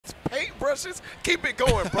paintbrushes. Keep it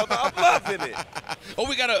going, brother. I'm loving it. Oh,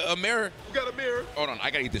 we got a mirror. You got a mirror. Hold on, I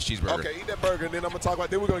gotta eat this cheeseburger. Okay, eat that burger, and then I'm gonna talk about.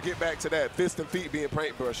 Then we're gonna get back to that fist and feet being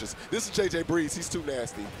paintbrushes. This is JJBreeze. He's too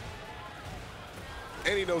nasty,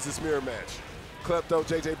 and he knows this mirror match. Klepto,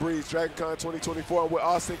 JJBreeze, DragonCon 2024. I'm with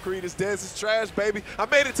Austin Creed. It's Dez is trash, baby. I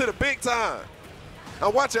made it to the big time.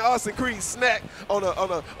 I'm watching Austin Creed snack on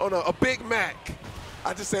a Big Mac.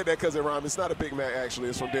 I just said that because it rhymes. It's not a Big Mac, actually.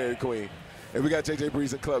 It's from Dairy Queen. And we got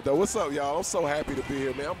JJBreeze and Klepto. What's up, y'all? I'm so happy to be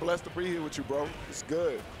here, man. I'm blessed to be here with you, bro. It's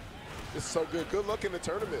good. It's so good. Good luck in the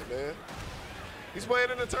tournament, man. He's playing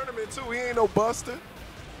in the tournament, too. He ain't no buster.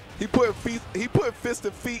 He put fist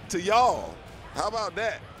and feet to y'all. How about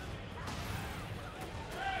that?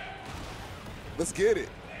 Let's get it.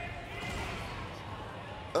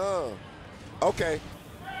 Okay.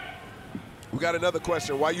 We got another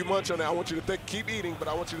question. While you munch on that, I want you to think, keep eating, but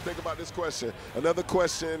I want you to think about this question. Another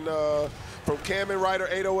question from Kamen Rider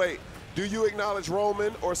 808. Do you acknowledge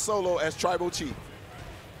Roman or Solo as tribal chief?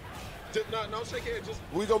 No, shake hands.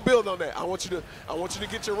 We're gonna build on that. I want you to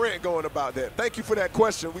get your rant going about that. Thank you for that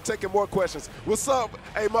question. We taking more questions. What's up?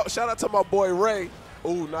 Hey, shout out to my boy Ray.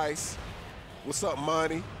 Ooh, nice. What's up,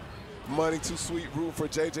 Money? Money, Too Sweet, room for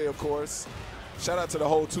JJ, of course. Shout out to the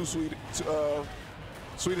whole Too Sweet,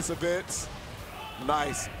 Sweetest Events.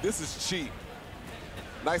 Nice. This is cheap.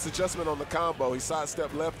 Nice adjustment on the combo. He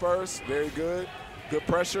sidestepped left first. Very good. Good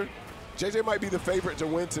pressure. JJ might be the favorite to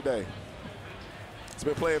win today. He's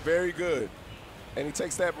been playing very good, and he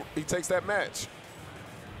takes that match.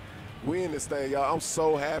 We in this thing, y'all. I'm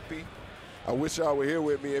so happy. I wish y'all were here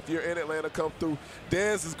with me. If you're in Atlanta, come through.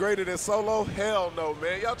 Dez is greater than Solo? Hell no,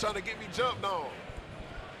 man. Y'all trying to get me jumped on.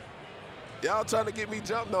 Y'all trying to get me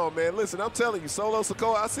jumped on, man. Listen, I'm telling you, Solo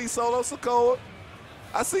Sikoa, I see Solo Sikoa.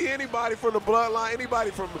 I see anybody from the bloodline, anybody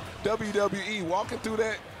from WWE walking through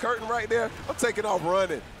that curtain right there, I'm taking off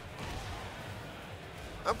running.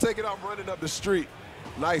 I'm taking off running up the street.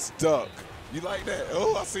 Nice duck. You like that?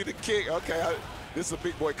 Oh, I see the kick. Okay, this is a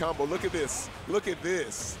big boy combo. Look at this. Look at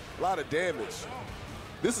this. A lot of damage.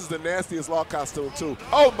 This is the nastiest law costume, too.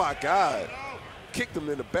 Oh, my God. Kicked him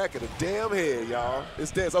in the back of the damn head, y'all.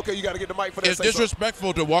 It's Dez. Okay, you got to get the mic for that. It's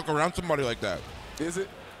disrespectful to walk around somebody like that. Is it?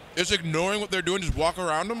 It's ignoring what they're doing, just walk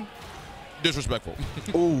around them. Disrespectful.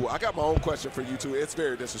 Ooh, I got my own question for you, too. It's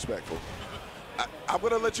very disrespectful. I'm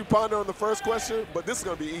going to let you ponder on the first question, but this is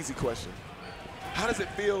going to be an easy question. How does it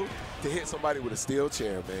feel to hit somebody with a steel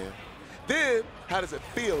chair, man? Then, how does it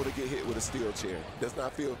feel to get hit with a steel chair? Does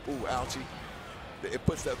not feel, ooh, ouchie. It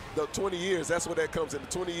puts the 20 years, that's where that comes in, the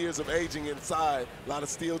 20 years of aging inside. A lot of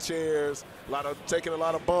steel chairs, taking a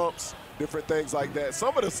lot of bumps, different things like that.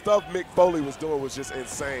 Some of the stuff Mick Foley was doing was just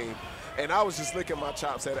insane. And I was just licking my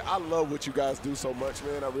chops at it. I love what you guys do so much,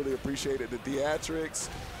 man. I really appreciate it. The theatrics,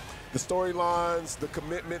 the storylines, the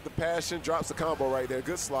commitment, the passion. Drops the combo right there.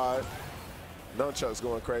 Good slide. Nunchuck's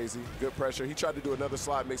going crazy. Good pressure. He tried to do another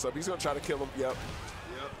slide mix-up. He's going to try to kill him.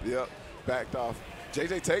 Yep. Backed off.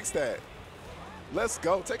 JJ takes that. Let's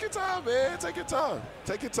go. Take your time, man. Take your time.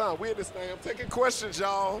 Take your time. We in this thing. I'm taking questions,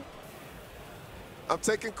 y'all. I'm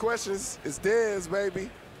taking questions. It's Dez, baby.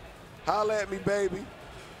 Holla at me, baby.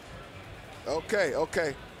 Okay.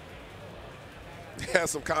 Have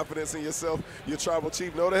some confidence in yourself. You're tribal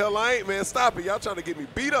chief. No, the hell I ain't, man. Stop it. Y'all trying to get me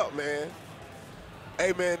beat up, man.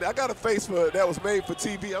 Hey, man, I got a face that was made for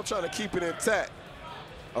TV. I'm trying to keep it intact.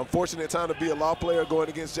 Unfortunate time to be a law player going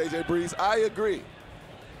against JJBreeze. I agree.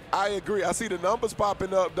 I see the numbers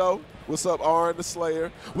popping up, though. What's up, Arn the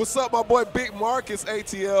Slayer? What's up, my boy Big Marcus,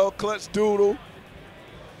 ATL, Clutch Doodle?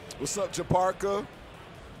 What's up, Japarka?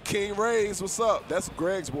 King Rays, what's up? That's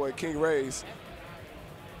Greg's boy, King Rays.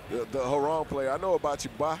 The Haram player. I know about you,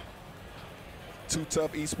 boy. Too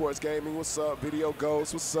Tough Esports Gaming, what's up? Video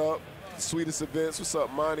Ghost, what's up? Sweetest Events, what's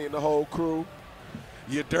up, Monty and the whole crew?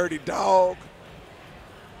 You dirty dog.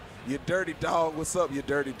 You dirty dog, what's up, you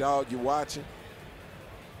dirty dog? You watching?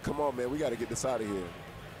 Come on, man, we got to get this out of here.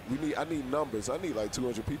 I need numbers. I need like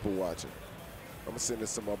 200 people watching. I'm going to send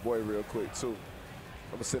this to my boy real quick, too.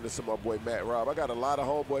 I'm going to send this to my boy Matt Robb. I got a lot of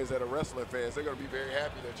homeboys that are wrestling fans. They're going to be very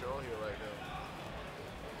happy that you're on here right now.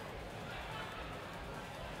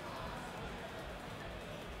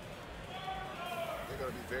 They're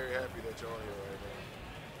going to be very happy that you're on here right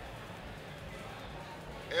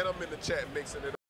now. And I'm in the chat mixing it up.